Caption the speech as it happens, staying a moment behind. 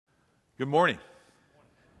Good morning.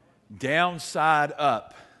 Downside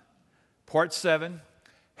up. Part 7,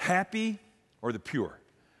 happy or the pure.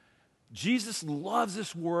 Jesus loves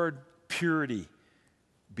this word purity,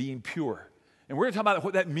 being pure. And we're going to talk about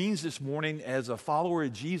what that means this morning as a follower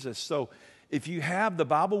of Jesus. So if you have the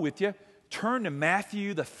Bible with you, turn to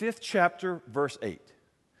Matthew, the 5th chapter, verse 8.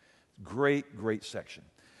 Great section.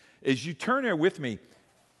 As you turn there with me,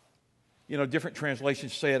 you know, different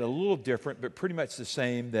translations say it a little different, but pretty much the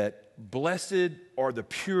same, that blessed are the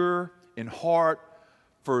pure in heart,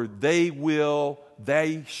 for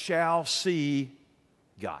they shall see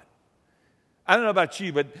God. I don't know about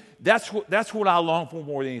you, but that's what I long for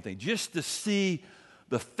more than anything, just to see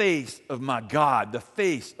the face of my God, the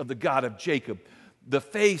face of the God of Jacob, the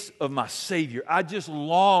face of my Savior. I just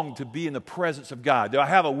long to be in the presence of God. Do I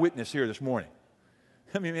have a witness here this morning?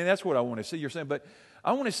 I mean, that's what I want to see. You're saying, but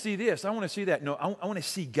I want to see this. I want to see that. No, I want to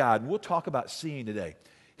see God. And we'll talk about seeing today.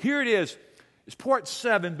 Here it is. It's part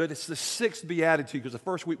 7, but it's the 6th beatitude, because the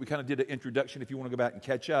first week we kind of did an introduction if you want to go back and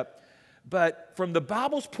catch up. But from the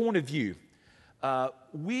Bible's point of view,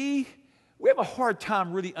 we have a hard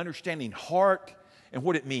time really understanding heart and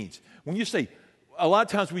what it means. When you say, a lot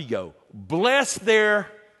of times we go, bless their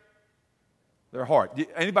heart.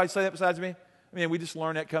 Anybody say that besides me? I mean, we just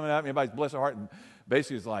learned that coming up. Everybody's bless their heart. And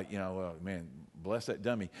basically it's like, man, bless that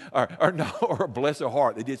dummy. Or bless their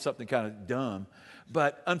heart. They did something kind of dumb.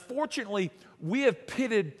 But unfortunately, we have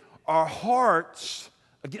pitted our hearts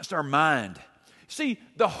against our mind. See,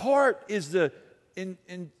 the heart is in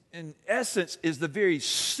essence, is the very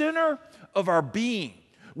center of our being.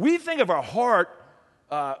 We think of our heart,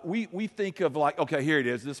 we think of like, okay, here it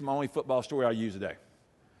is. This is my only football story I'll use today.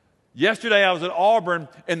 Yesterday I was at Auburn,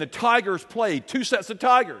 and the Tigers played, 2 sets of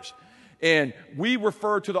Tigers. And we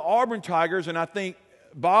refer to the Auburn Tigers, and I think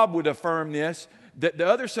Bob would affirm this, that the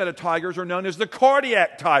other set of Tigers are known as the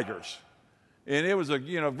Cardiac Tigers. And it was a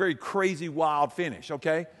very crazy, wild finish,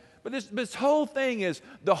 okay? But this whole thing is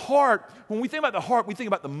the heart. When we think about the heart, we think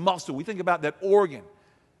about the muscle. We think about that organ.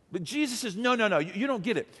 But Jesus says, no, you don't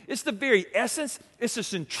get it. It's the very essence. It's the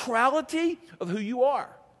centrality of who you are.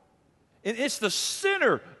 And it's the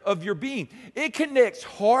center of your being. It connects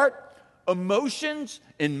heart, emotions,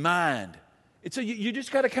 and mind. And so you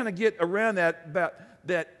just got to kind of get around that, about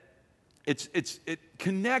that it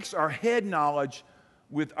connects our head knowledge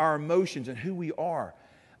with our emotions and who we are.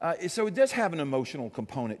 So it does have an emotional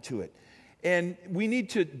component to it. And we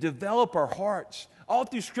need to develop our hearts. All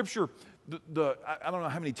through Scripture, I don't know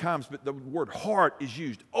how many times, but the word heart is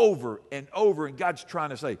used over and over. And God's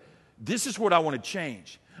trying to say, this is what I want to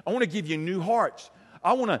change. I want to give you new hearts.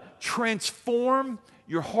 I want to transform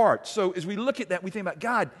your heart. So as we look at that, we think about,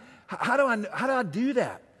 God, how do I do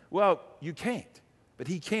that? Well, you can't, but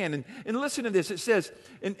He can. And listen to this. It says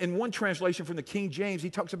in one translation from the King James, he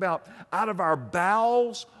talks about out of our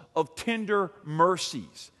bowels of tender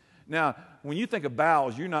mercies. Now, when you think of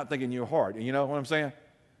bowels, you're not thinking your heart. You know what I'm saying?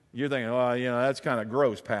 You're thinking, well, that's kind of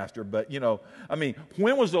gross, Pastor. But,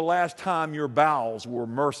 when was the last time your bowels were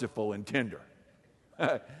merciful and tender?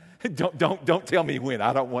 Don't tell me when.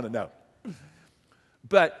 I don't want to know.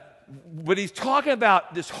 But he's talking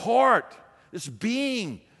about this heart, this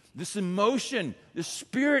being, this emotion, this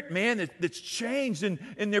spirit, man, that's changed, and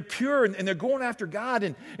they're pure, and they're going after God.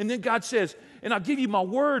 And then God says, and I'll give you my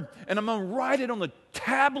word, and I'm going to write it on the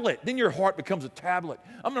tablet. Then your heart becomes a tablet.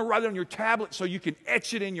 I'm going to write it on your tablet so you can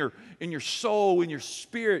etch it in your soul, in your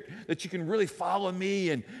spirit, that you can really follow me,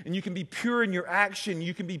 and you can be pure in your action,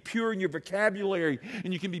 you can be pure in your vocabulary,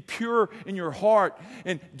 and you can be pure in your heart.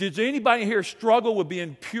 And does anybody here struggle with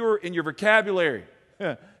being pure in your vocabulary?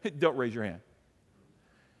 Don't raise your hand.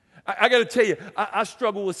 I got to tell you, I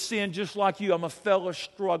struggle with sin just like you. I'm a fellow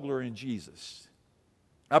struggler in Jesus.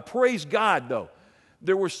 I praise God, though.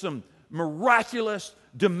 There were some miraculous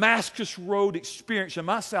Damascus Road experience and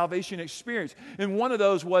my salvation experience. And one of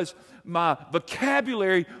those was my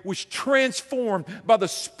vocabulary was transformed by the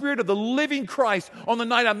Spirit of the living Christ on the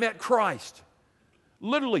night I met Christ.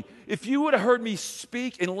 Literally, if you would have heard me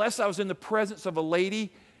speak, unless I was in the presence of a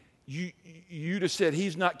lady, you'd have said,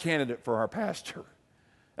 he's not candidate for our pastor.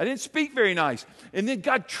 I didn't speak very nice. And then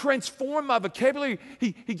God transformed my vocabulary.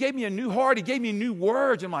 He gave me a new heart. He gave me new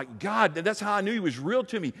words. I'm like, God, that's how I knew He was real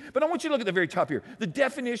to me. But I want you to look at the very top here. The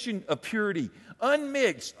definition of purity: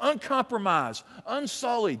 unmixed, uncompromised,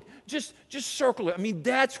 unsullied. Just circle it. I mean,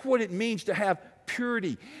 that's what it means to have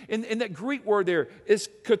purity. And that Greek word there is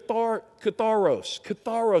katharos.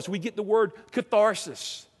 Katharos. We get the word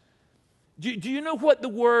catharsis. Do you know what the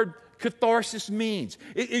word catharsis means?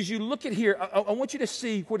 As you look at here, I want you to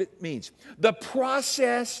see what it means. The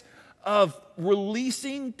process of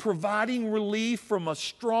releasing, providing relief from a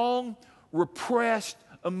strong repressed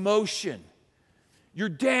emotion. You're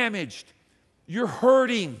damaged. You're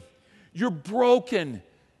hurting. You're broken.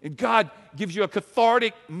 And God gives you a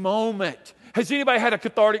cathartic moment. Has anybody had a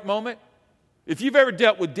cathartic moment? If you've ever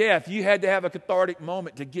dealt with death, you had to have a cathartic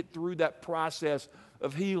moment to get through that process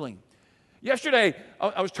of healing. Yesterday,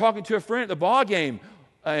 I was talking to a friend at the ball game,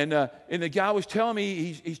 and the guy was telling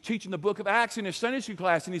me he's teaching the book of Acts in his Sunday school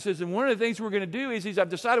class, and he says, and one of the things we're going to do is I've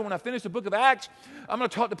decided when I finish the book of Acts, I'm going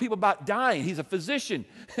to talk to people about dying. He's a physician.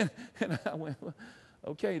 And I went, well,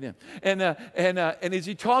 okay then. And as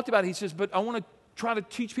he talked about it, he says, but I want to try to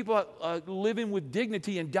teach people about living with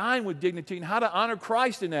dignity and dying with dignity and how to honor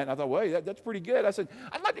Christ in that. And I thought, well, that's pretty good. I said,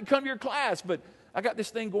 I'd like to come to your class, but I got this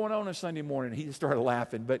thing going on Sunday morning. He just started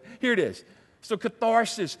laughing, but here it is. So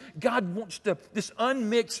catharsis, God wants this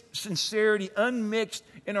unmixed sincerity, unmixed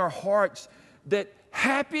in our hearts, that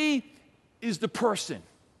happy is the person.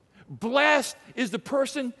 Blessed is the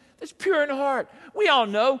person that's pure in heart. We all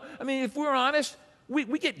know, I mean, if we're honest, we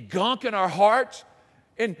get gunk in our hearts,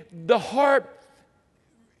 and the heart,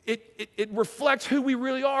 it reflects who we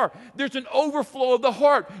really are. There's an overflow of the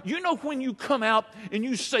heart. You know, when you come out and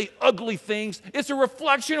you say ugly things, it's a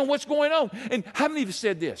reflection of what's going on. And how many of you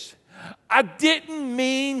said this? I didn't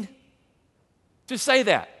mean to say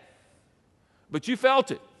that, but you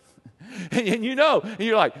felt it. And you know, and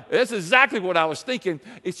you're like, that's exactly what I was thinking.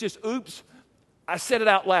 It's just, oops, I said it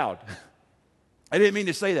out loud. I didn't mean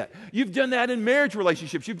to say that. You've done that in marriage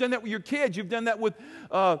relationships. You've done that with your kids. You've done that with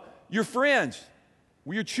your friends,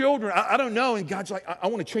 with your children. I don't know. And God's like, I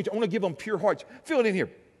want to change. I want to give them pure hearts. Fill it in here.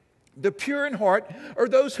 The pure in heart are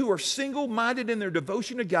those who are single-minded in their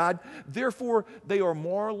devotion to God. Therefore, they are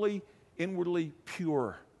morally, inwardly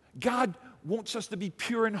pure. God wants us to be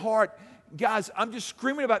pure in heart. Guys, I'm just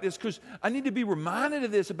screaming about this because I need to be reminded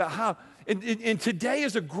of this about how, and today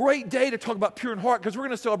is a great day to talk about pure in heart because we're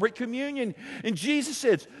going to celebrate communion. And Jesus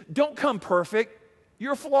says, don't come perfect.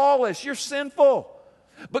 You're flawless. You're sinful.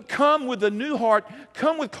 But come with a new heart.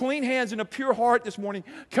 Come with clean hands and a pure heart this morning.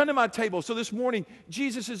 Come to my table. So this morning,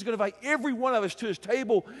 Jesus is going to invite every one of us to his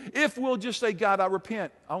table if we'll just say, God, I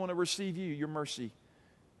repent. I want to receive you, your mercy.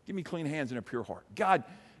 Give me clean hands and a pure heart. God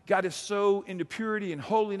is so into purity and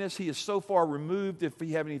holiness. He is so far removed if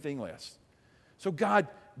we have anything less. So God,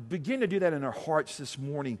 begin to do that in our hearts this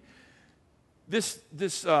morning.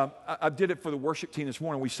 I did it for the worship team this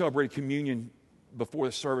morning. We celebrated communion before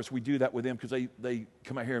the service. We do that with them because they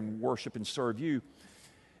come out here and worship and serve you.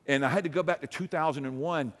 And I had to go back to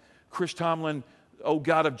 2001. Chris Tomlin, oh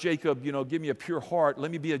God of Jacob, give me a pure heart.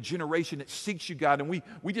 Let me be a generation that seeks you, God. And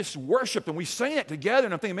we just worshiped and we sang it together.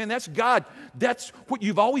 And I'm thinking, man, that's God. That's what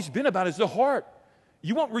you've always been about, is the heart.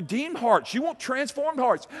 You want redeemed hearts. You want transformed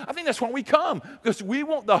hearts. I think that's why we come, because we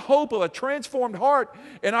want the hope of a transformed heart.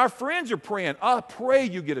 And our friends are praying, I pray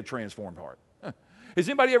you get a transformed heart. Has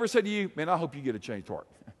anybody ever said to you, man, I hope you get a changed heart?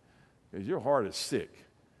 Because your heart is sick.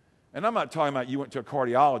 And I'm not talking about you went to a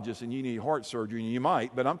cardiologist and you need heart surgery, and you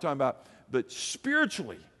might, but I'm talking about, but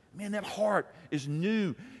spiritually, man, that heart is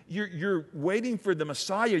new. You're waiting for the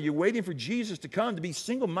Messiah. You're waiting for Jesus to come, to be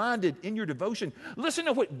single-minded in your devotion. Listen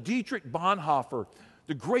to what Dietrich Bonhoeffer,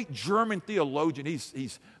 the great German theologian,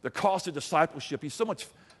 he's the cost of discipleship. He's so much,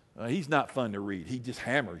 he's not fun to read. He just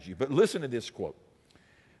hammers you. But listen to this quote.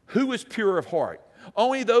 Who is pure of heart?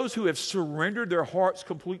 Only those who have surrendered their hearts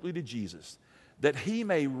completely to Jesus, that he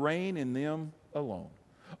may reign in them alone.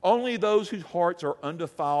 Only those whose hearts are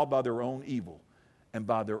undefiled by their own evil and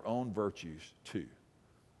by their own virtues too.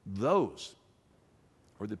 Those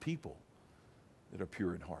are the people that are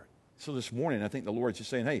pure in heart. So this morning, I think the Lord's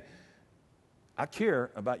just saying, hey, I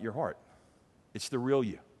care about your heart. It's the real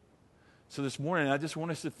you. So this morning, I just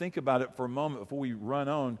want us to think about it for a moment before we run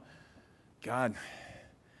on. God,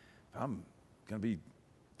 I'm going to be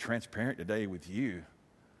transparent today with you.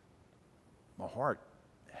 My heart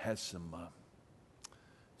has some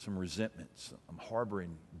resentments. I'm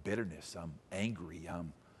harboring bitterness. I'm angry.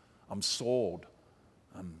 I'm soiled.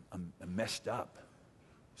 I'm messed up.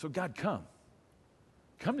 So God,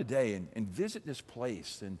 come today and visit this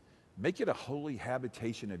place and make it a holy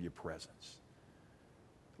habitation of your presence.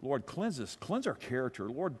 Lord, cleanse us, cleanse our character.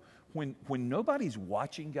 Lord, when nobody's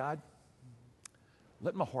watching, God,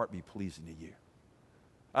 let my heart be pleasing to you.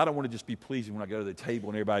 I don't want to just be pleasing when I go to the table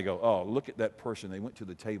and everybody go, oh, look at that person. They went to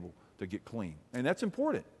the table to get clean. And that's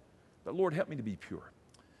important. But Lord, help me to be pure.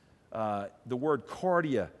 The word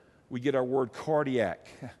cardia, we get our word cardiac.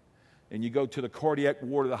 And you go to the cardiac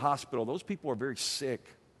ward of the hospital. Those people are very sick.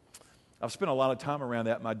 I've spent a lot of time around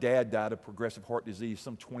that. My dad died of progressive heart disease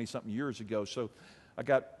some 20-something years ago. So I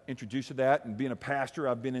got introduced to that. And being a pastor,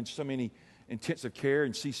 I've been in so many intensive care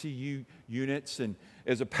and CCU units. And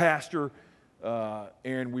as a pastor,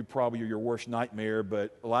 Aaron, we probably are your worst nightmare,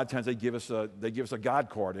 but a lot of times they give us a God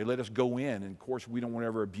card. They let us go in, and of course we don't want to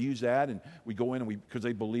ever abuse that. And we go in, and because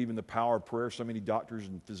they believe in the power of prayer, so many doctors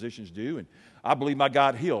and physicians do. And I believe my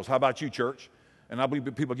God heals. How about you, church? And I believe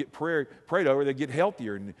that people get prayed over, they get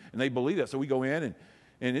healthier, and they believe that. So we go in,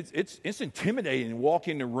 and it's intimidating to walk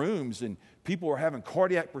into rooms, and people are having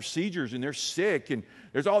cardiac procedures, and they're sick, and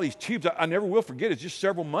there's all these tubes. I never will forget it. Just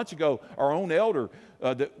several months ago, our own elder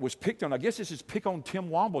that was picked on. I guess this is Pick on Tim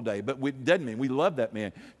Womble Day, but it doesn't mean we love that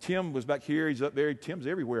man. Tim was back here. He's up there. Tim's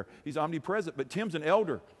everywhere. He's omnipresent, but Tim's an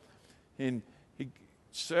elder. And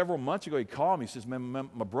several months ago, he called me. He says, man,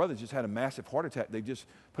 my brother just had a massive heart attack. They just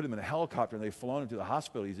put him in a helicopter, and they've flown him to the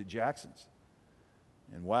hospital. He's at Jackson's.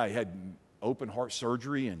 And wow, he had open heart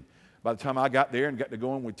surgery. And by the time I got there and got to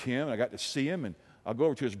go in with Tim, and I got to see him, and I'll go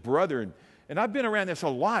over to his brother, and I've been around this a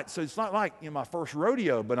lot, so it's not like my first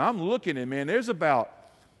rodeo, but I'm looking, and man, there's about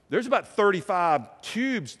 35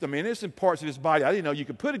 tubes. I mean, there's some parts of his body. I didn't know you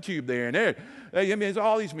could put a tube there and there. I mean, there's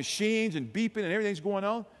all these machines and beeping and everything's going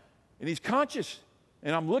on, and he's conscious.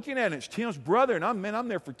 And I'm looking at it, it's Tim's brother, and I'm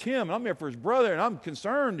there for Tim, and I'm there for his brother, and I'm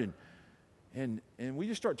concerned, and we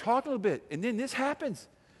just start talking a little bit, and then this happens.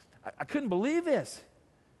 I couldn't believe this.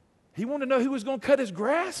 He wanted to know who was going to cut his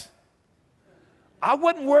grass. I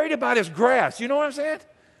wasn't worried about his grass. You know what I'm saying?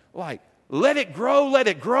 Like, let it grow.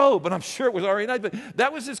 But I'm sure it was already nice. But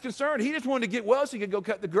that was his concern. He just wanted to get well so he could go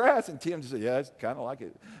cut the grass. And Tim just said, yeah, that's kind of like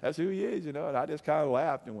it. That's who he is, And I just kind of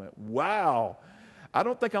laughed and went, wow. I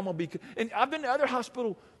don't think I'm going to be. And I've been to other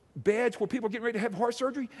hospital beds where people are getting ready to have heart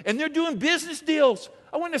surgery, and they're doing business deals.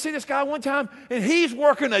 I went to see this guy one time, and he's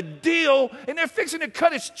working a deal, and they're fixing to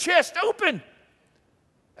cut his chest open.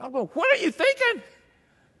 And I'm going, what are you thinking?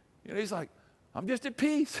 He's like, I'm just at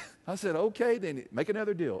peace. I said, okay, then make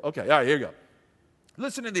another deal. Okay, all right, here you go.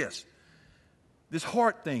 Listen to this. This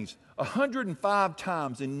heart things, 105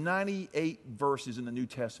 times in 98 verses in the New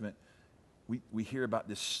Testament, we hear about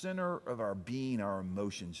the center of our being, our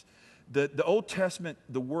emotions. The Old Testament,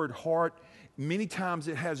 the word heart, many times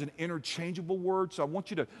it has an interchangeable word. So I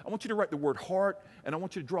want you to write the word heart, and I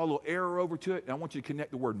want you to draw a little arrow over to it, and I want you to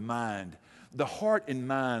connect the word mind. The heart and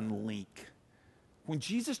mind link. When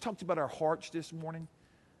Jesus talked about our hearts this morning,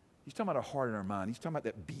 he's talking about our heart and our mind. He's talking about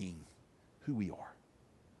that being, who we are.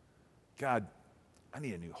 God, I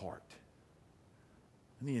need a new heart.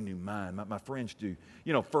 I need a new mind. My friends do.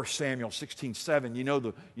 1 Samuel 16:7, you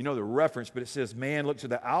know the reference, but it says, man looks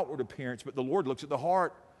at the outward appearance, but the Lord looks at the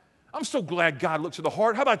heart. I'm so glad God looks at the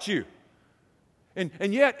heart. How about you?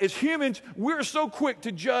 And yet, as humans, we're so quick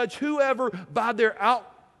to judge whoever by their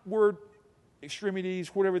outward extremities,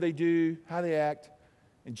 whatever they do, how they act.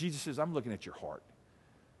 And Jesus says, I'm looking at your heart.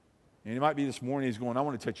 And it might be this morning he's going, I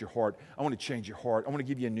want to touch your heart. I want to change your heart. I want to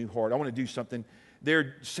give you a new heart. I want to do something.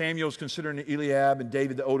 There, Samuel's considering Eliab and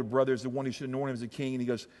David, the older brother, is the one who should anoint him as a king. And he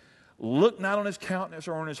goes, look not on his countenance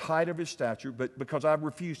or on his height of his stature, but because I've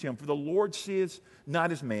refused him. For the Lord sees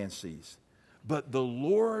not as man sees, but the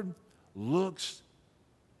Lord looks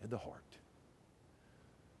at the heart.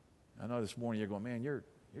 I know this morning you're going, man, you're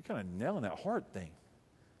kind of nailing that heart thing,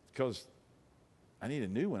 because I need a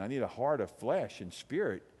new one. I need a heart of flesh and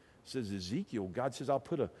spirit. Says Ezekiel, God says, I'll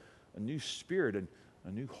put a new spirit and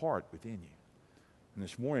a new heart within you. And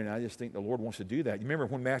this morning, I just think the Lord wants to do that. You remember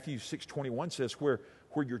when Matthew 6:21 says, where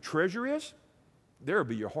your treasure is, there will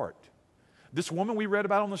be your heart. This woman we read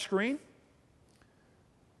about on the screen,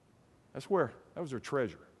 that was her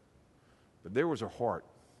treasure. But there was her heart.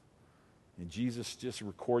 And Jesus just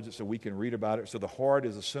records it so we can read about it. So the heart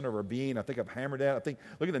is the center of our being. I think I've hammered that.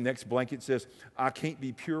 Look at the next blanket. It says, I can't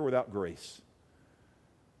be pure without grace.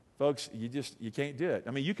 Folks, you can't do it.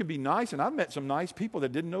 I mean, you can be nice, and I've met some nice people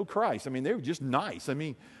that didn't know Christ. I mean, they were just nice. I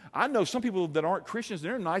mean, I know some people that aren't Christians,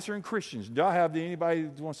 they're nicer than Christians. Do I have anybody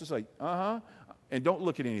who wants to say, and don't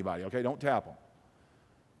look at anybody, okay? Don't tap them.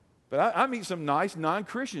 But I meet some nice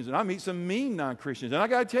non-Christians, and I meet some mean non-Christians. And I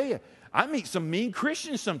got to tell you, I meet some mean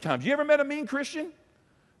Christians sometimes. You ever met a mean Christian?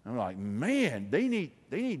 I'm like, man, they need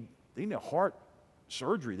a heart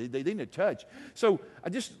surgery. They need a touch. So I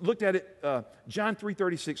just looked at it, John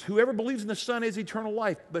 3:36. Whoever believes in the Son has eternal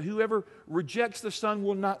life, but whoever rejects the Son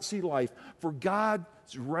will not see life, for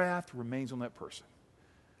God's wrath remains on that person.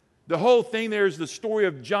 The whole thing there is the story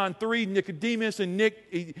of John 3, Nicodemus, and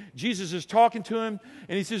Jesus is talking to him,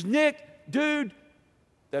 and he says, Nick, dude,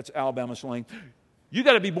 that's Alabama slang, you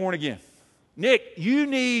got to be born again. Nick, you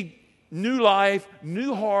need new life,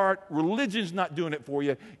 new heart. Religion's not doing it for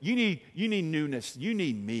you. You need newness. You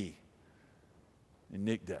need me. And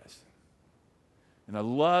Nick does. And I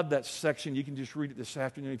love that section. You can just read it this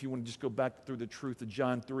afternoon if you want to just go back through the truth of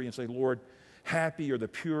John 3 and say, Lord, happy are the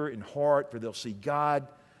pure in heart, for they'll see God.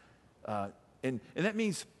 And that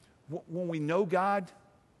means when we know God,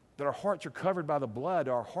 that our hearts are covered by the blood,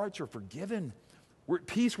 our hearts are forgiven. We're at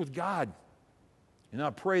peace with God. And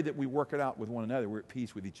I pray that we work it out with one another. We're at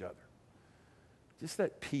peace with each other. Just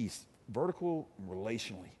that peace, vertical and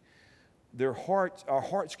relationally. Our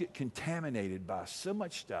hearts get contaminated by so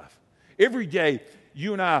much stuff. Every day,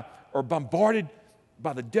 you and I are bombarded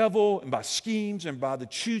by the devil and by schemes and by the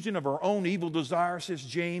choosing of our own evil desires, says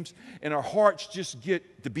James, and our hearts just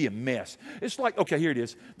get to be a mess. It's like, okay, here it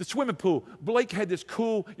is. The swimming pool. Blake had this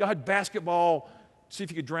cool, y'all had basketball, see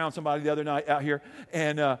if you could drown somebody the other night out here.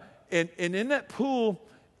 And in that pool,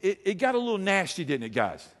 it got a little nasty, didn't it,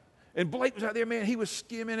 guys? And Blake was out there, man, he was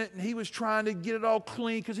skimming it, and he was trying to get it all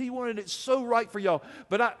clean because he wanted it so right for y'all.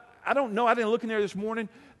 But I don't know, I didn't look in there this morning,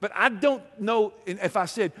 but I don't know if I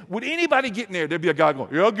said, would anybody get in there? There'd be a guy going,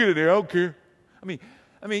 yeah, I'll get in there, I don't care. I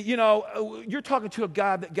mean, you know, you're talking to a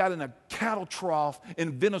guy that got in a cattle trough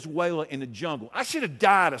in Venezuela in the jungle. I should have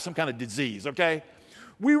died of some kind of disease, okay?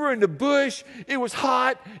 We were in the bush. It was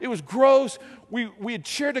hot. It was gross. We had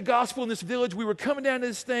shared the gospel in this village. We were coming down to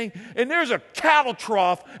this thing, and there's a cattle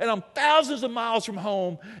trough, and I'm thousands of miles from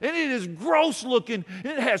home, and it is gross looking, and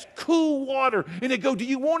it has cool water. And they go, do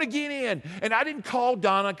you want to get in? And I didn't call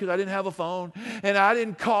Donna because I didn't have a phone, and I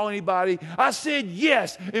didn't call anybody. I said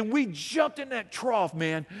yes, and we jumped in that trough,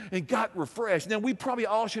 man, and got refreshed. Now, we probably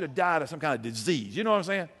all should have died of some kind of disease. You know what I'm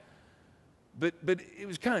saying? But it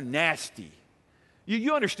was kind of nasty.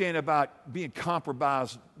 You understand about being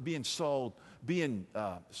compromised, being sold, being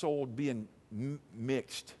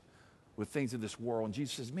mixed with things of this world. And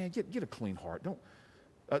Jesus says, man, get a clean heart. Don't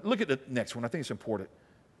look at the next one. I think it's important.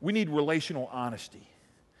 We need relational honesty.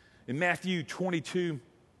 In Matthew 22,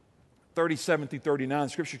 37 through 39,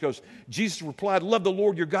 Scripture goes, Jesus replied, love the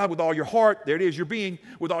Lord your God with all your heart. There it is, your being,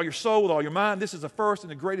 with all your soul, with all your mind. This is the first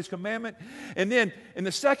and the greatest commandment. And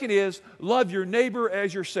the second is, love your neighbor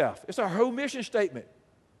as yourself. It's our whole mission statement.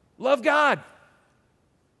 Love God.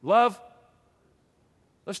 Love.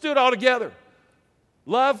 Let's do it all together.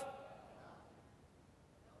 Love.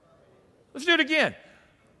 Let's do it again.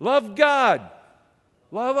 Love God.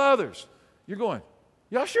 Love others. You're going,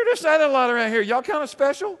 y'all sure there's that a lot around here? Y'all kind of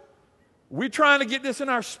special? We're trying to get this in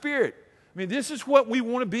our spirit. I mean, this is what we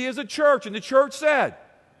want to be as a church, and the church said.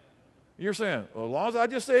 You're saying, well, as long as I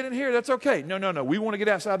just say it in here, that's okay. No. We want to get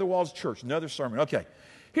outside the walls of church. Another sermon. Okay.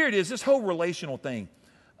 Here it is, this whole relational thing.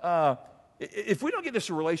 If we don't get this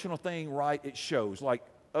relational thing right, it shows. Like,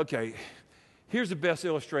 okay, here's the best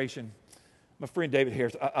illustration. My friend David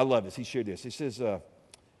Harris, I love this. He shared this. He says,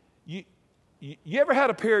 you ever had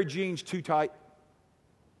a pair of jeans too tight?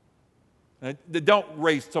 Don't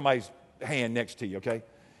raise somebody's hand next to you, okay?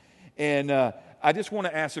 And I just want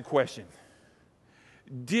to ask a question.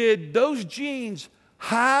 Did those jeans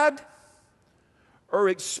hide or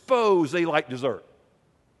expose they like dessert?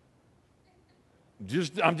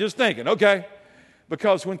 I'm just thinking, okay?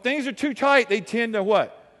 Because when things are too tight, they tend to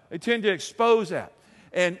what? They tend to expose that.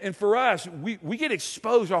 And for us, we get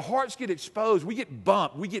exposed. Our hearts get exposed. We get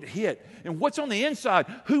bumped. We get hit. And what's on the inside,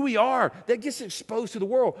 who we are, that gets exposed to the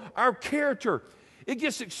world. Our character, it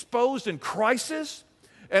gets exposed in crisis.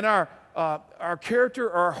 And our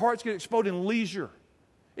character, our hearts get exposed in leisure.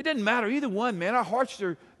 It doesn't matter. Either one, man. Our hearts,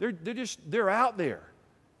 they're out there.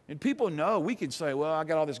 And people know. We can say, well, I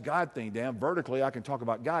got all this God thing down. Vertically, I can talk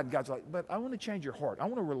about God. And God's like, but I want to change your heart. I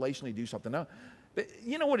want to relationally do something. Now, but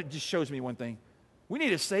you know what? It just shows me one thing. We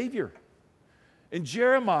need a Savior. In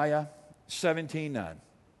Jeremiah 17:9,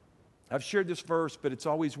 I've shared this verse, but it's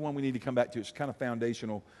always one we need to come back to. It's kind of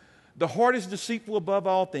foundational. The heart is deceitful above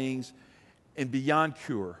all things and beyond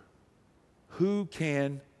cure. Who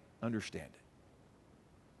can understand it?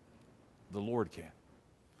 The Lord can.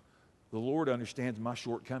 The Lord understands my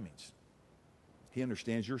shortcomings. He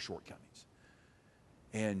understands your shortcomings.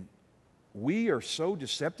 And we are so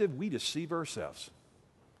deceptive, we deceive ourselves.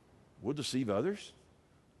 We'll deceive others,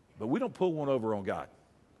 but we don't pull one over on God.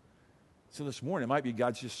 So this morning, it might be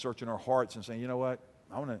God's just searching our hearts and saying, you know what?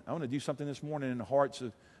 I want to do something this morning in the hearts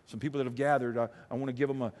of some people that have gathered. I want to give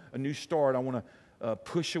them a new start. I want to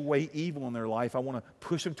push away evil in their life. I want to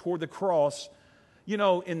push them toward the cross. You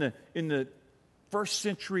know, in the first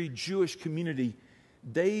century Jewish community,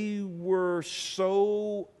 they were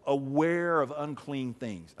so aware of unclean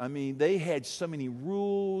things. I mean, they had so many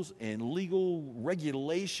rules and legal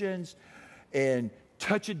regulations, and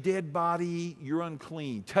touch a dead body, you're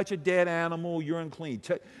unclean. Touch a dead animal, you're unclean.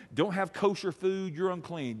 Don't have kosher food, you're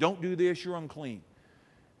unclean. Don't do this, you're unclean.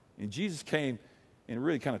 And Jesus came and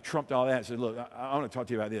really kind of trumped all that and said, look, I want to talk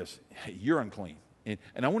to you about this. Hey, you're unclean.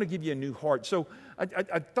 And I want to give you a new heart. So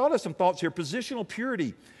I thought of some thoughts here. Positional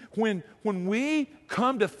purity. When we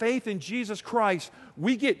come to faith in Jesus Christ,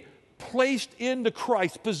 we get placed into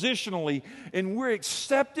Christ positionally, and we're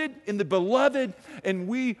accepted in the beloved, and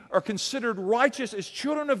we are considered righteous as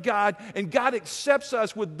children of God, and God accepts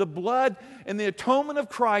us with the blood and the atonement of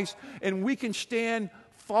Christ, and we can stand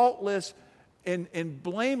faultless and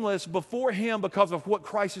blameless before Him because of what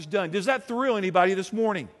Christ has done. Does that thrill anybody this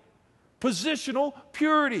morning? Positional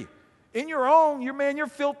purity. In your own, you're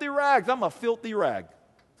filthy rags. I'm a filthy rag.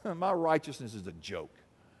 My righteousness is a joke.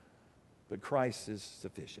 But Christ is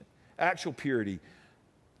sufficient. Actual purity.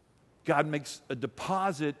 God makes a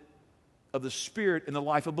deposit of the Spirit in the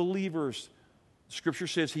life of believers. Scripture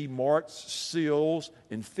says He marks, seals,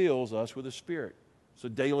 and fills us with the Spirit. It's a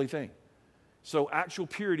daily thing. So actual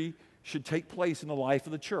purity should take place in the life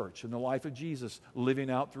of the church, in the life of Jesus, living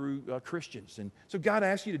out through Christians. And so God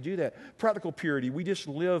asks you to do that. Practical purity. We just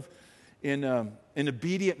live in an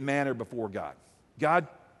obedient manner before God. God,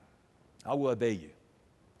 I will obey you,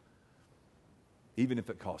 even if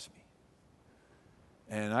it costs me.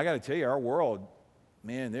 And I got to tell you, our world,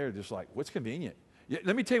 man, they're just like, what's convenient? Yeah,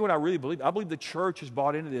 let me tell you what I really believe. I believe the church has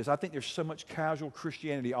bought into this. I think there's so much casual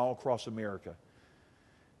Christianity all across America.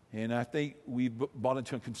 And I think we've bought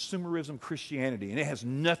into a consumerism Christianity, and it has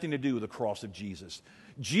nothing to do with the cross of Jesus.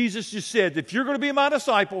 Jesus just said, if you're going to be my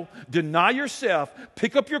disciple, deny yourself,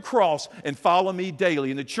 pick up your cross, and follow me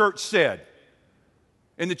daily. And the church said,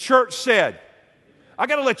 I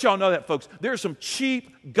got to let y'all know that, folks. There's some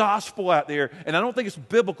cheap gospel out there, and I don't think it's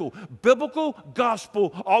biblical. Biblical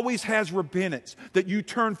gospel always has repentance, that you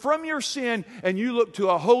turn from your sin and you look to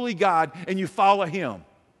a holy God and you follow Him.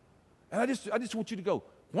 And I just want you to go,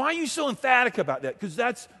 why are you so emphatic about that? Because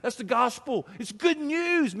that's the gospel. It's good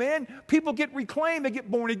news, man. People get reclaimed. They get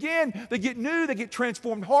born again. They get new. They get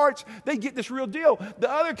transformed hearts. They get this real deal. The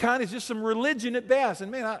other kind is just some religion at best. And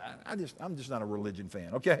man, I'm just not a religion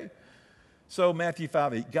fan, okay? So Matthew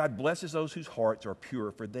 5:8, God blesses those whose hearts are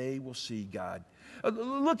pure, for they will see God.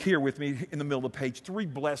 Look here with me in the middle of the page. 3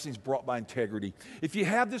 blessings brought by integrity. If you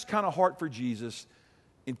have this kind of heart for Jesus,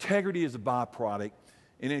 integrity is a byproduct,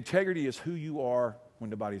 and integrity is who you are when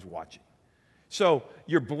nobody's watching. So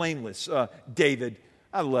you're blameless. David,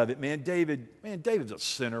 I love it, man. David's a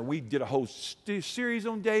sinner. We did a whole series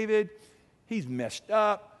on David. He's messed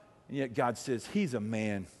up, and yet God says he's a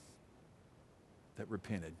man that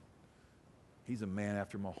repented. He's a man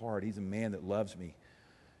after my heart. He's a man that loves me.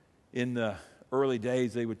 In the early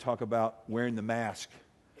days, they would talk about wearing the mask.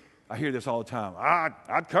 I hear this all the time.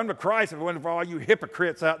 I'd come to Christ if it wasn't for all you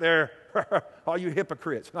hypocrites out there. All you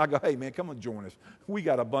hypocrites. And I go, hey, man, come on, join us. We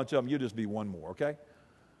got a bunch of them. You'll just be one more, okay?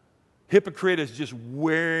 Hypocrite is just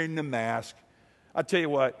wearing the mask. I tell you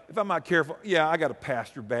what, if I'm not careful, yeah, I got a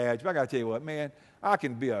pastor badge. But I got to tell you what, man, I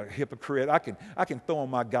can be a hypocrite. I can throw on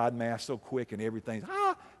my God mask so quick and everything.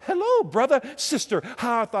 Hello, brother, sister.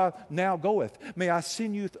 How art thou now goeth? May I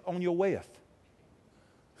send you on your wayeth?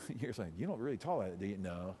 You're saying, you don't really talk like that, do you?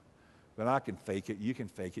 No. But I can fake it. You can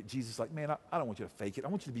fake it. Jesus is like, man, I don't want you to fake it. I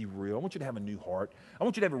want you to be real. I want you to have a new heart. I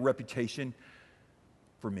want you to have a reputation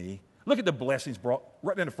for me. Look at the blessings brought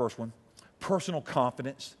right in the first one. Personal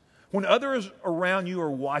confidence. When others around you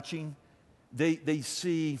are watching, they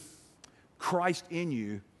see Christ in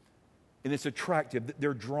you, and it's attractive.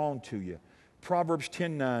 They're drawn to you. Proverbs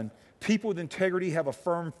 10:9, people with integrity have a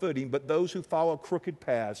firm footing, but those who follow crooked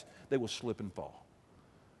paths, they will slip and fall.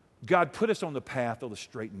 God put us on the path of the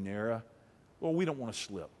straight and narrow. Well, we don't want to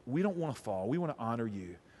slip. We don't want to fall. We want to honor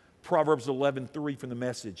you. Proverbs 11:3 from the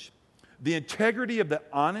Message. The integrity of the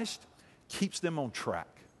honest keeps them on track.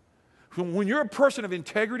 When you're a person of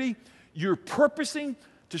integrity, you're purposing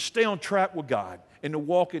to stay on track with God and to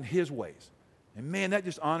walk in His ways. And man, that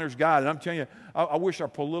just honors God. And I'm telling you, I wish our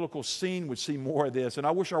political scene would see more of this. And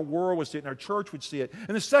I wish our world would see it and our church would see it.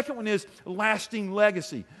 And the second one is lasting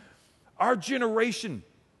legacy. Our generation,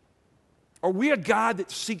 are we a God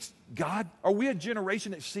that seeks God? Are we a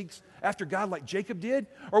generation that seeks after God like Jacob did?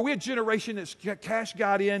 Or are we a generation that's cashed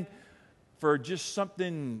God in for just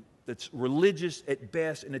something that's religious at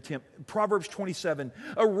best and attempt? Proverbs 27,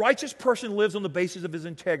 a righteous person lives on the basis of his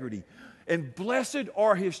integrity, and blessed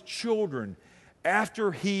are his children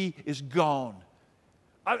after he is gone.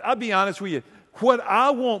 I'll be honest with you. What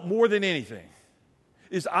I want more than anything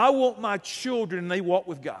is I want my children, they walk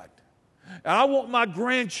with God. And I want my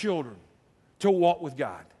grandchildren to walk with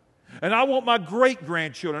God. And I want my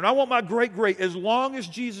great-grandchildren, I want my great-great, as long as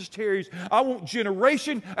Jesus tarries, I want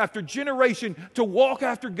generation after generation to walk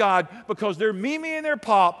after God because their Mimi and their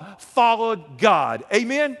Pop followed God.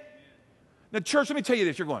 Amen? Now, church, let me tell you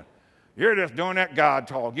this. You're going, you're just doing that God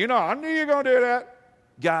talk. You know, I knew you were going to do that.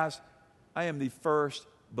 Guys, I am the first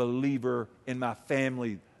believer in my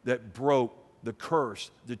family that broke the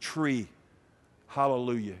curse, the tree.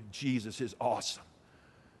 Hallelujah. Jesus is awesome.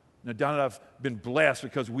 Now, Don and I have been blessed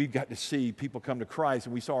because we've got to see people come to Christ,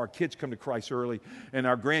 and we saw our kids come to Christ early, and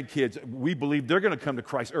our grandkids, we believe they're going to come to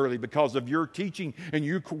Christ early because of your teaching and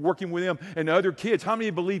you working with them and the other kids. How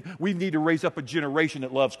many believe we need to raise up a generation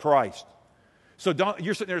that loves Christ? So Don,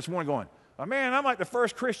 you're sitting there this morning going, oh, man, I'm like the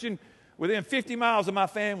first Christian within 50 miles of my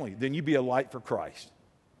family. Then you be a light for Christ.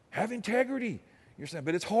 Have integrity. You're saying,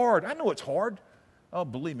 but it's hard. I know it's hard. Oh,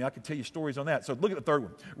 believe me, I can tell you stories on that. So look at the third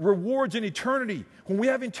one. Rewards in eternity. When we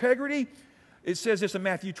have integrity, it says this in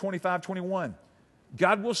Matthew 25:21.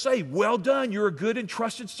 God will say, well done, you're a good and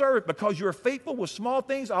trusted servant. Because you are faithful with small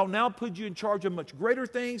things, I'll now put you in charge of much greater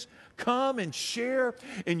things. Come and share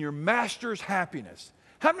in your master's happiness.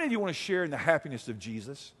 How many of you want to share in the happiness of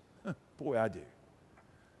Jesus? Boy, I do.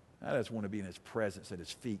 I just want to be in His presence at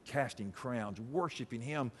His feet, casting crowns, worshiping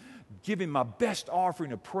Him, giving my best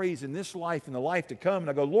offering of praise in this life and the life to come. And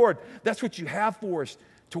I go, Lord, that's what you have for us,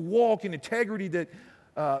 to walk in integrity that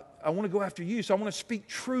I want to go after you. So I want to speak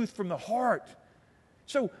truth from the heart.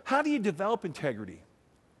 So how do you develop integrity?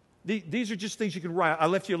 These are just things you can write. I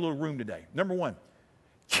left you a little room today. Number one,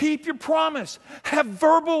 keep your promise. Have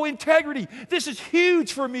verbal integrity. This is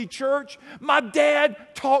huge for me, church. My dad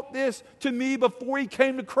taught this to me before he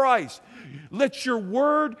came to Christ. Let your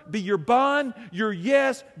word be your bond, your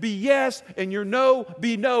yes be yes, and your no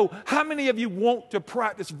be no. How many of you want to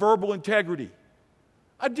practice verbal integrity?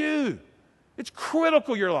 I do. It's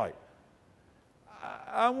critical. You're like,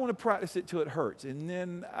 I want to practice it till it hurts, and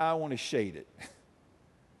then I want to shade it.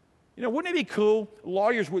 You know, wouldn't it be cool?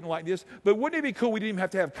 Lawyers wouldn't like this, but wouldn't it be cool we didn't even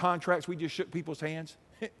have to have contracts? We just shook people's hands,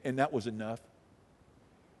 and that was enough.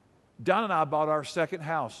 Don and I bought our second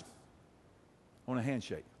house on a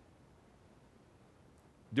handshake.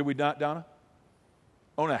 Did we not, Donna?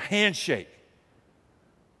 On a handshake.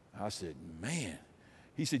 I said, man.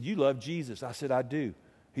 He said, you love Jesus. I said, I do.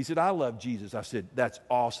 He said, I love Jesus. I said, that's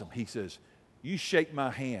awesome. He says, you shake my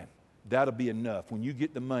hand. That'll be enough. When you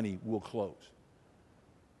get the money, we'll close.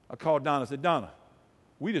 I called Donna. I said, Donna,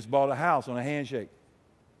 we just bought a house on a handshake.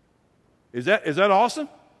 Is that awesome?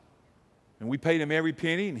 And we paid him every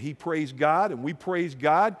penny, and he praised God, and we praised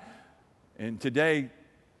God. And today,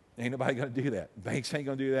 ain't nobody going to do that. Banks ain't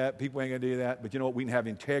going to do that. People ain't going to do that. But you know what? We can have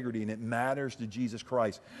integrity, and it matters to Jesus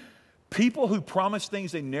Christ. People who promise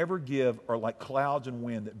things they never give are like clouds and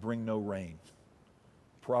wind that bring no rain.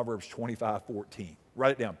 Proverbs 25:14.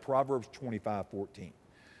 Write it down. Proverbs 25:14.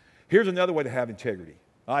 Here's another way to have integrity.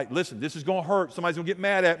 All right, listen, this is going to hurt. Somebody's going to get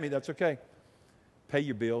mad at me. That's okay. Pay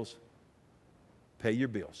your bills. Pay your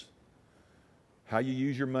bills. How you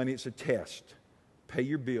use your money, it's a test. Pay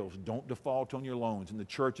your bills. Don't default on your loans. And the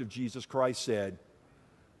Church of Jesus Christ said,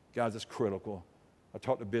 guys, that's critical. I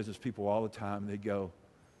talk to business people all the time, and they go,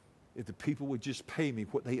 if the people would just pay me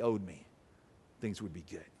what they owed me, things would be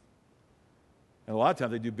good. And a lot of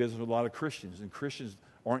times they do business with a lot of Christians, and Christians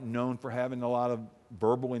aren't known for having a lot of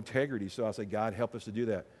verbal integrity. So I say, God, help us to do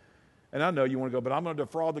that. And I know you want to go, but I'm going to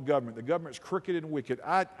defraud the government. The government's crooked and wicked.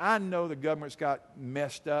 I know the government's got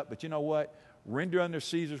messed up, but you know what? Render unto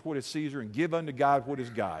Caesar what is Caesar, and give unto God what is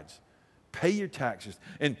God's. Pay your taxes.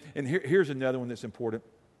 And here's another one that's important.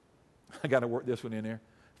 I got to work this one in there.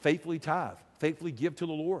 Faithfully tithe. Faithfully give to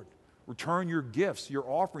the Lord. Return your gifts, your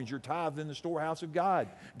offerings, your tithe in the storehouse of God.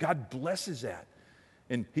 God blesses that.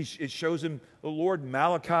 And it shows him the Lord,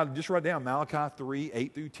 Malachi, just write down Malachi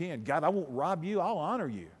 3:8-10. God, I won't rob you, I'll honor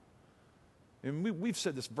you. And we've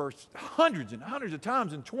said this verse hundreds and hundreds of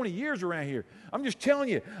times in 20 years around here. I'm just telling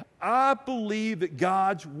you, I believe that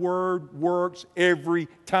God's word works every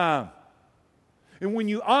time. And when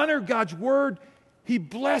you honor God's word, He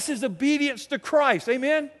blesses obedience to Christ.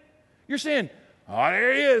 Amen? You're saying, oh,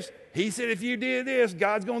 there He is. He said if you did this,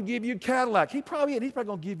 God's going to give you a Cadillac. He's probably going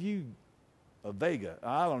to give you a Vega.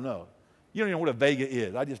 I don't know. You don't even know what a Vega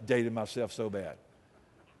is. I just dated myself so bad.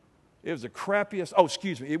 It was the crappiest. Oh,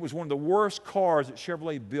 excuse me. It was one of the worst cars that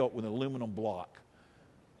Chevrolet built with an aluminum block.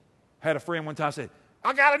 Had a friend one time said,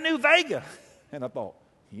 I got a new Vega. And I thought,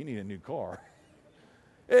 you need a new car.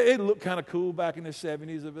 It looked kind of cool back in the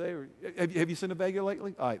 70s. Have you seen a Vega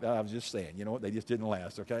lately? All right, I was just saying. You know what? They just didn't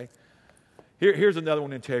last, okay? Here's another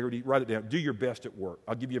one, integrity. Write it down. Do your best at work.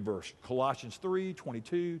 I'll give you a verse. Colossians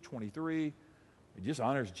 3:22-23. It just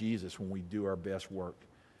honors Jesus when we do our best work.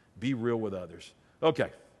 Be real with others.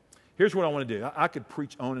 Okay, here's what I want to do. I could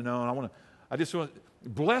preach on and on.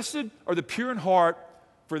 Blessed are the pure in heart,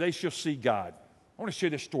 for they shall see God. I want to share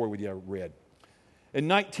this story with you I read. In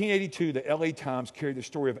 1982, the LA Times carried the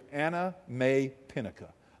story of Anna Mae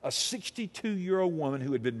Pinnica, a 62-year-old woman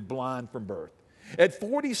who had been blind from birth. At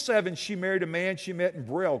 47, she married a man she met in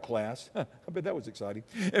Braille class. I bet that was exciting.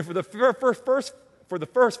 And for the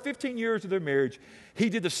first 15 years of their marriage, he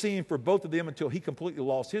did the same for both of them until he completely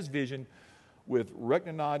lost his vision with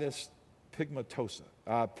retinitis pigmentosa.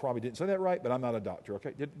 I probably didn't say that right, but I'm not a doctor,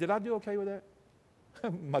 okay? Did I do okay with that?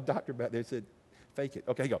 My doctor back there said, fake it.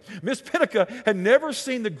 Okay, go. Miss Pinnica had never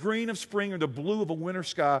seen the green of spring or the blue of a winter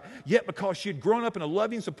sky, yet because she had grown up in a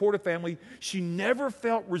loving, supportive family, she never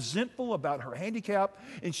felt resentful about her handicap,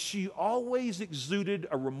 and she always exuded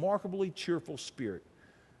a remarkably cheerful spirit.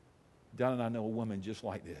 Don and I know a woman just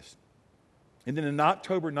like this. And then in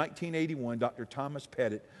October 1981, Dr. Thomas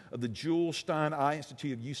Pettit of the Jules Stein Eye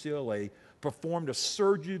Institute of UCLA performed a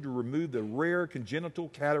surgery to remove the rare congenital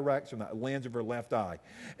cataracts from the lens of her left eye.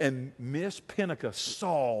 And Miss Pinnica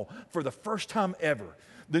saw for the first time ever.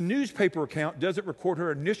 The newspaper account doesn't record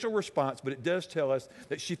her initial response, but it does tell us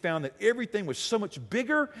that she found that everything was so much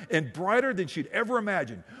bigger and brighter than she'd ever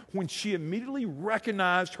imagined. When she immediately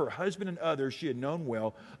recognized her husband and others she had known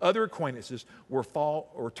well, other acquaintances were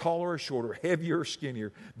taller or shorter, heavier or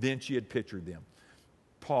skinnier than she had pictured them.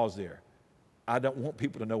 Pause there. I don't want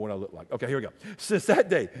people to know what I look like. Okay, here we go. Since that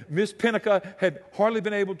day, Miss Pinnica had hardly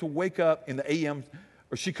been able to wake up in the a.m.,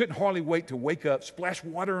 or she couldn't hardly wait to wake up, splash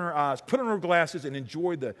water in her eyes, put on her glasses, and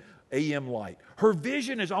enjoy the a.m. light. Her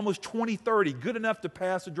vision is almost 20/30, good enough to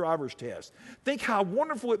pass the driver's test. Think how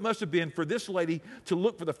wonderful it must have been for this lady to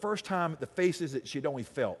look for the first time at the faces that she'd only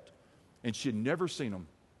felt, and she'd never seen them,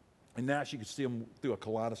 and now she could see them through a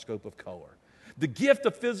kaleidoscope of color. The gift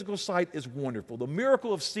of physical sight is wonderful. The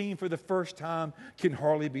miracle of seeing for the first time can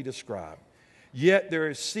hardly be described. Yet there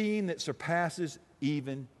is seeing that surpasses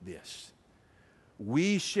even this.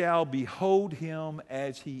 We shall behold him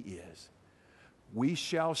as he is. We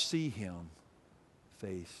shall see him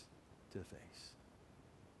face to face.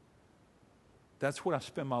 That's what I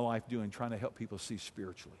spend my life doing, trying to help people see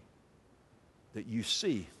spiritually. That you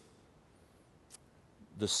see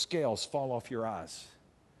the scales fall off your eyes.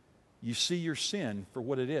 You see your sin for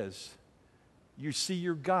what it is. You see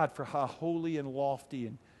your God for how holy and lofty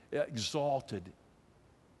and exalted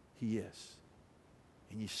he is.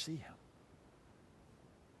 And you see him.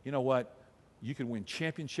 You know what? You could win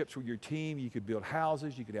championships with your team. You could build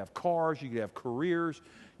houses. You could have cars. You could have careers.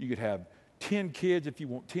 You could have 10 kids if you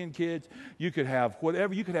want 10 kids. You could have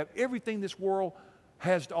whatever. You could have everything this world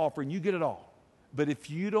has to offer, and you get it all. But if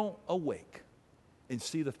you don't awake and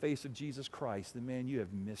see the face of Jesus Christ, then, man, you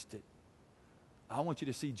have missed it. I want you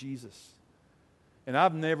to see Jesus. And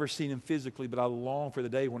I've never seen him physically, but I long for the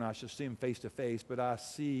day when I shall see him face to face, but I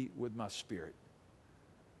see with my spirit.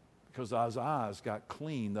 Because his eyes got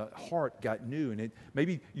clean, the heart got new. And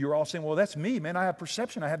maybe you're all saying, well, that's me, man. I have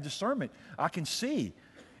perception, I have discernment, I can see.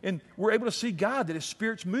 And we're able to see God, that his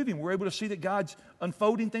Spirit's moving. We're able to see that God's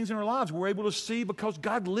unfolding things in our lives. We're able to see because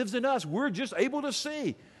God lives in us. We're just able to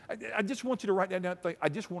see. I just want you to write that down. I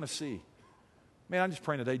just want to see. Man, I'm just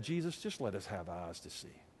praying today, Jesus, just let us have eyes to see.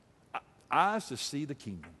 Eyes to see the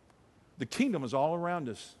kingdom. The kingdom is all around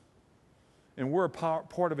us. And we're a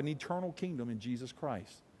part of an eternal kingdom in Jesus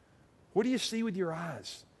Christ. What do you see with your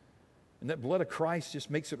eyes? And that blood of Christ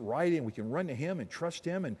just makes it right, and we can run to him and trust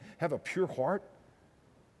him and have a pure heart.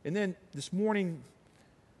 And then this morning,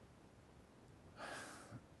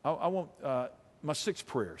 I want my 6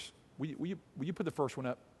 prayers. Will you put the first one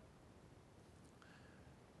up?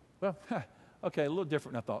 Well, okay, a little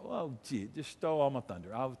different than I thought. Oh, gee, just stole all my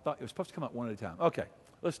thunder. I thought it was supposed to come out one at a time. Okay,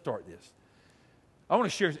 let's start this. I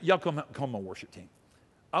want to share, y'all come on my worship team.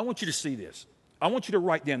 I want you to see this. I want you to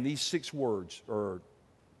write down these 6 words, or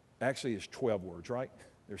actually it's 12 words, right?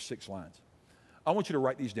 There's 6 lines. I want you to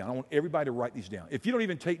write these down. I want everybody to write these down. If you don't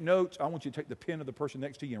even take notes, I want you to take the pen of the person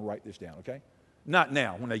next to you and write this down, okay? Not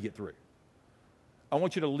now, when they get through. I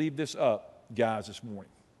want you to leave this up, guys, this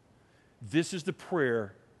morning. This is the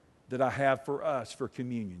prayer that I have for us for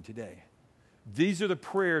communion today. These are the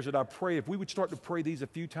prayers that I pray. If we would start to pray these a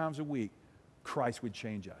few times a week, Christ would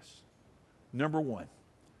change us. Number 1,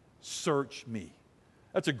 search me.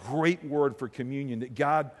 That's a great word for communion, that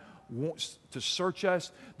God wants to search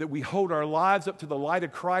us, that we hold our lives up to the light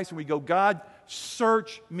of Christ and we go, God,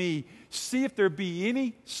 search me. See if there be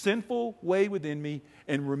any sinful way within me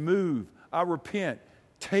and remove. I repent.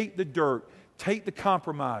 Take the dirt. Take the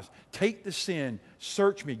compromise. Take the sin.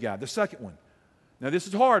 Search me, God. The second one. Now, this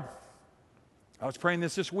is hard. I was praying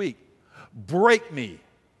this week. Break me.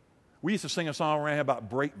 We used to sing a song around here about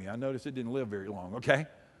break me. I noticed it didn't live very long, okay?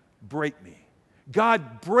 Break me.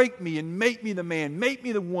 God, break me and make me the man, make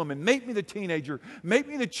me the woman, make me the teenager, make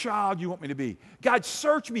me the child you want me to be. God,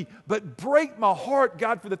 search me, but break my heart,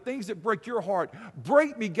 God, for the things that break your heart.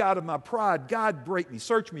 Break me, God, of my pride. God, break me,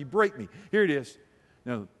 search me, break me. Here it is.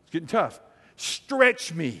 Now, it's getting tough.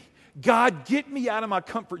 Stretch me. God, get me out of my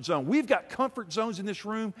comfort zone. We've got comfort zones in this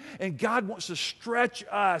room, and God wants to stretch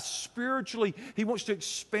us spiritually. He wants to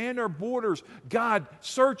expand our borders. God,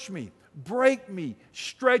 search me, break me,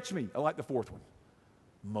 stretch me. I like the fourth one.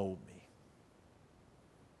 Mold me.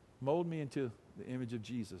 Mold me into the image of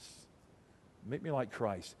Jesus. Make me like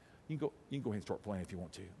Christ. You can go ahead and start playing if you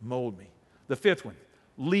want to. Mold me. The fifth one,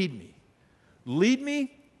 lead me. Lead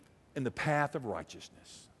me in the path of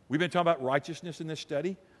righteousness. We've been talking about righteousness in this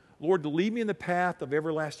study. Lord, to lead me in the path of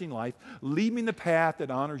everlasting life. Lead me in the path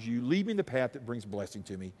that honors you. Lead me in the path that brings blessing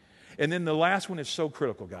to me. And then the last one is so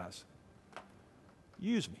critical, guys.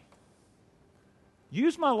 Use me.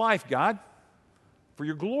 Use my life, God, for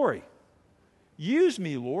your glory. Use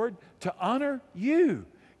me, Lord, to honor you.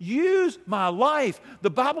 Use my life. The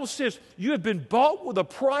Bible says you have been bought with a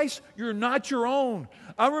price. You're not your own.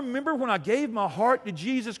 I remember when I gave my heart to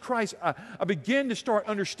Jesus Christ, I began to start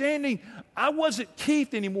understanding I wasn't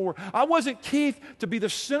Keith anymore. I wasn't Keith to be the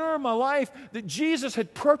center of my life, that Jesus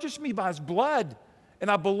had purchased me by his blood. And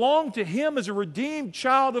I belong to him as a redeemed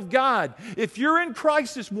child of God. If you're in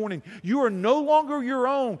Christ this morning, you are no longer your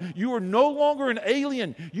own. You are no longer an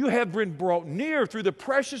alien. You have been brought near through the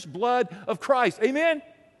precious blood of Christ. Amen?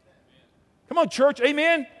 Come on, church.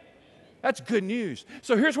 Amen? That's good news.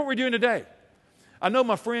 So here's what we're doing today. I know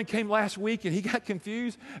my friend came last week and he got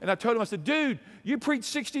confused. And I told him, I said, dude, you preached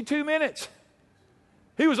 62 minutes.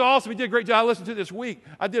 He was awesome. He did a great job. I listened to it this week.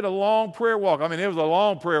 I did a long prayer walk. I mean, it was a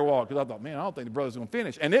long prayer walk because I thought, man, I don't think the brother's going to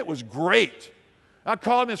finish. And it was great. I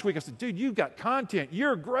called him this week. I said, dude, you've got content.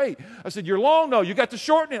 You're great. I said, you're long, though. You got to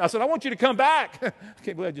shorten it. I said, I want you to come back. I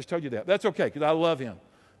can't believe I just told you that. That's okay because I love him.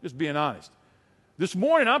 Just being honest. This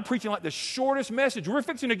morning, I'm preaching like the shortest message. We're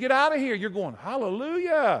fixing to get out of here. You're going,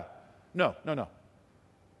 hallelujah. No.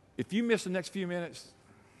 If you miss the next few minutes,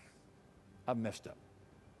 I've messed up.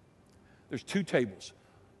 There's 2 tables.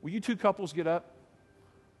 Will you 2 couples get up?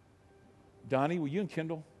 Donnie, will you and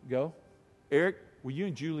Kendall go? Eric, will you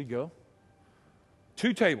and Julie go?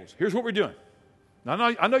 2 tables. Here's what we're doing. Now,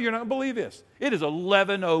 I know you're not going to believe this. It is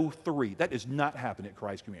 11:03. That does not happen at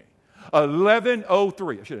Christ Community.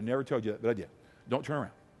 11:03. I should have never told you that, but I did. Don't turn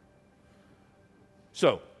around.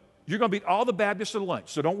 So, you're going to beat all the Baptists at lunch,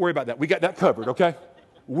 so don't worry about that. We got that covered, okay?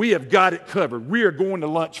 We have got it covered. We are going to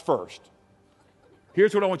lunch first.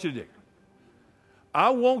 Here's what I want you to do.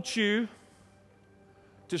 I want you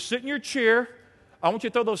to sit in your chair. I want you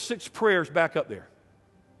to throw those 6 prayers back up there.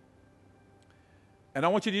 And I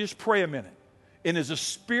want you to just pray a minute. And as the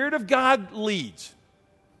Spirit of God leads,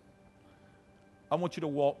 I want you to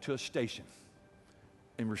walk to a station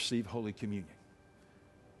and receive Holy Communion.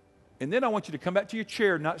 And then I want you to come back to your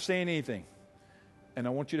chair not saying anything. And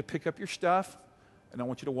I want you to pick up your stuff, and I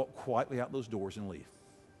want you to walk quietly out those doors and leave.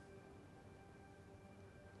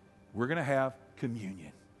 We're going to have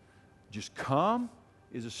communion. Just come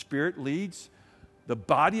as the Spirit leads. The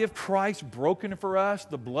body of Christ broken for us,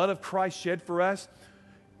 the blood of Christ shed for us.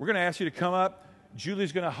 We're going to ask you to come up.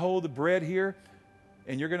 Julie's going to hold the bread here,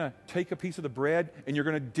 and you're going to take a piece of the bread, and you're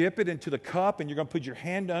going to dip it into the cup, and you're going to put your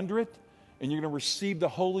hand under it, and you're going to receive the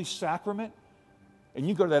Holy Sacrament. And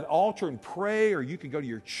you can go to that altar and pray, or you can go to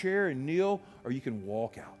your chair and kneel, or you can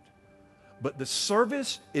walk out. But the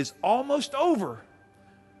service is almost over.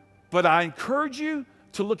 But I encourage you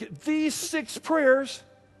to look at these 6 prayers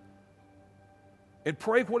and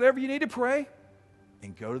pray whatever you need to pray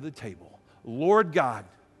and go to the table. Lord God,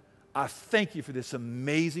 I thank you for this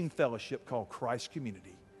amazing fellowship called Christ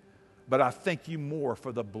Community. But I thank you more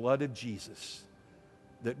for the blood of Jesus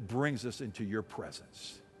that brings us into your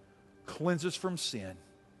presence. Cleanse us from sin.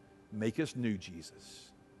 Make us new,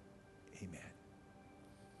 Jesus. Amen.